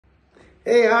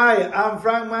Hey, hi, I'm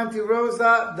Frank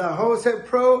Monterosa, the Wholesale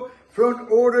Pro, front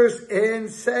orders in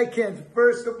seconds.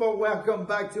 First of all, welcome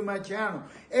back to my channel.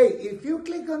 Hey, if you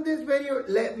click on this video,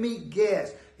 let me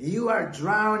guess, you are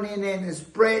drowning in a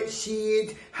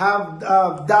spreadsheet, have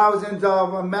thousands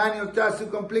of manual tasks to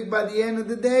complete by the end of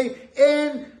the day,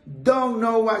 and don't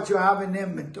know what you have in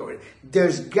inventory.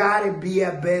 There's gotta be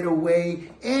a better way,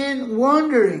 and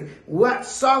wondering what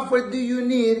software do you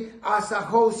need as a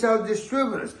wholesale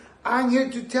distributor. I'm here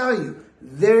to tell you,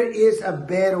 there is a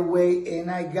better way,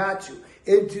 and I got you.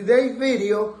 In today's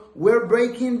video, we're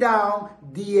breaking down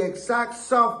the exact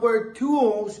software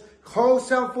tools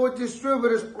wholesale for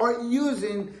distributors are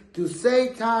using to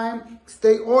save time,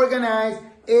 stay organized,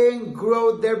 and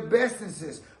grow their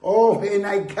businesses. Oh, and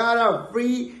I got a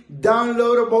free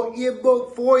downloadable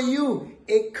ebook for you.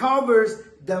 It covers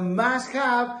the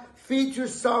must-have feature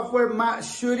software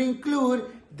should include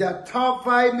the top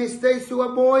 5 mistakes to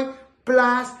avoid,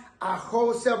 plus a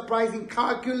wholesale pricing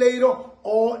calculator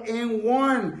all in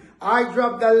one. I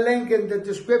dropped the link in the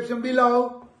description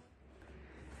below.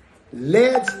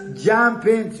 Let's jump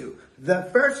into the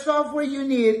first software you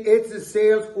need. It's the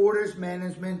sales orders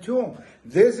management tool.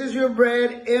 This is your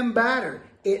bread and butter.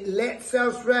 It lets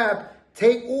sales rep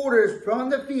take orders from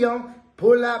the field,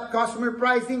 pull up customer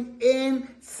pricing, and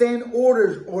send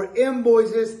orders or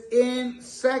invoices in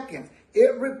seconds.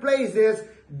 It replaces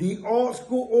the old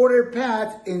school order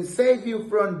paths and saves you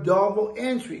from double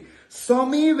entry.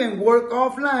 Some even work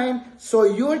offline so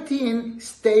your team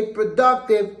stay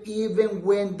productive even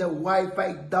when the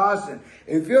Wi-Fi doesn't.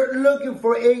 If you're looking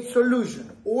for a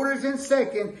solution, Orders in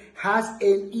Second has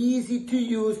an easy to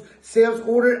use sales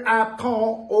order app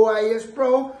called OIS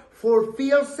Pro for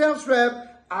field sales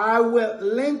rep. I will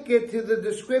link it to the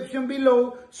description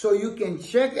below so you can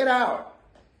check it out.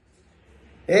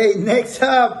 Hey, next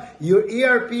up, your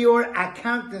ERP or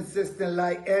accounting system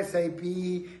like SAP,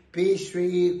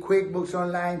 P3, QuickBooks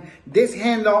Online. This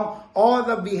handle all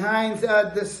the behind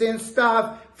the scenes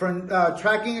stuff from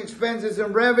tracking expenses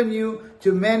and revenue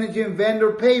to managing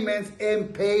vendor payments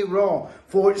and payroll.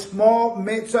 For small,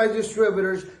 mid-sized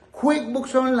distributors,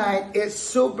 QuickBooks Online is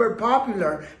super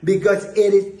popular because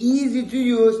it is easy to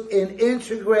use and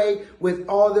integrate with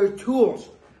other tools.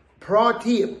 Pro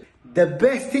tip. The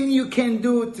best thing you can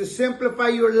do to simplify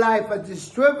your life as a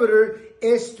distributor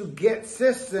is to get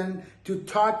systems to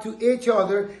talk to each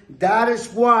other. That is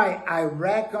why I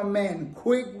recommend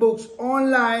QuickBooks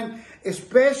Online,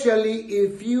 especially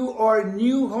if you are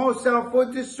new wholesale for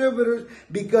distributors,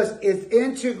 because it's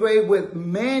integrated with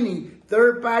many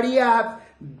third-party apps.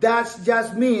 That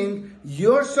just means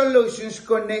your solutions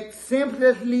connect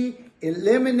seamlessly,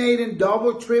 eliminating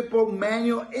double, triple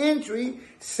manual entry,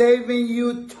 saving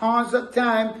you tons of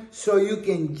time so you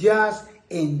can just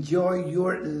enjoy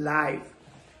your life.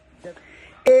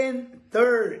 And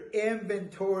third,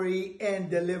 inventory and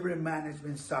delivery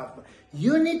management software.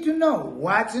 You need to know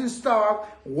what's in stock,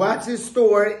 what's in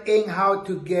store, and how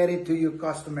to get it to your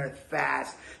customer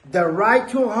fast. The right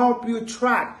tool help you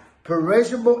track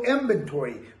perishable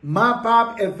inventory, map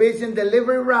up efficient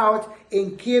delivery routes,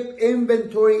 and keep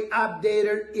inventory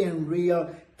updated in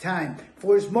real time.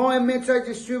 For small and mid-sized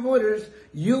distributors,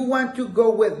 you want to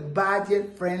go with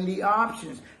budget-friendly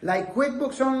options like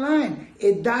QuickBooks Online.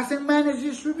 It doesn't manage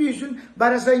distribution,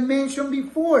 but as I mentioned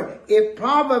before, it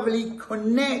probably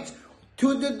connects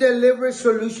to the delivery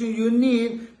solution you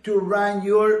need to run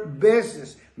your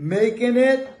business, making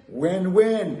it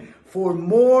win-win. For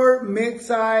more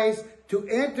mid-size to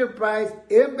enterprise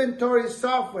inventory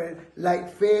software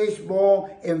like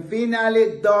Fishbowl and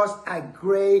Finale does a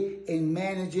great in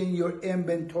managing your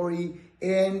inventory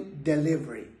and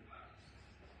delivery.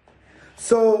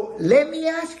 So let me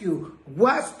ask you,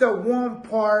 what's the one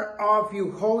part of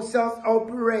your wholesale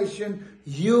operation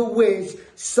you wish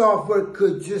software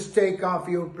could just take off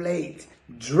your plate?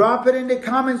 Drop it in the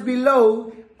comments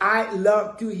below. I'd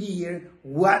love to hear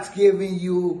what's giving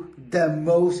you the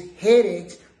most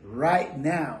headaches right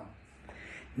now.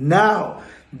 Now,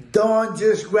 don't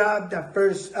just grab the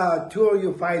first tool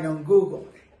you find on Google.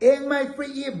 In my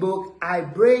free ebook, I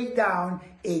break down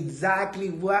exactly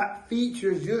what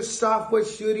features your software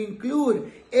should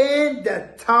include and the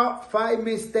top 5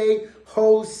 mistakes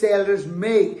wholesalers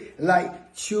make,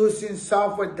 like choosing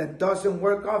software that doesn't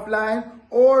work offline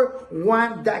or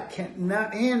one that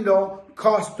cannot handle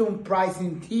custom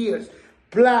pricing tiers.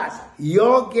 Plus,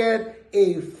 you'll get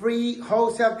a free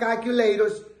wholesale calculator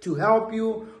to help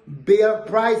you build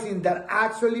pricing that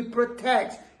actually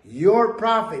protects your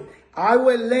profit. I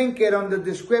will link it on the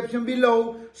description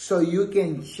below so you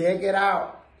can check it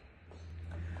out.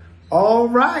 All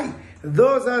right,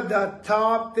 those are the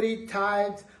top 3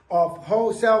 types of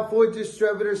wholesale for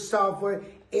distributors software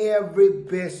every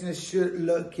business should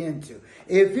look into.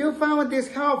 If you found this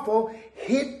helpful,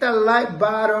 hit the like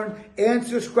button and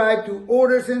subscribe to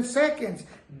Orders in Seconds,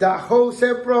 the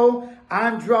Wholesale Pro.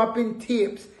 I'm dropping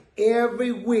tips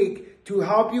every week to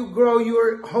help you grow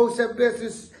your wholesale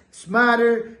business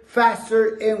smarter,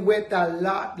 faster, and with a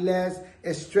lot less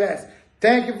stress.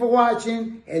 Thank you for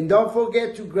watching, and don't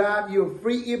forget to grab your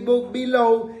free ebook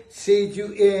below. See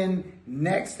you in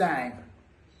next time.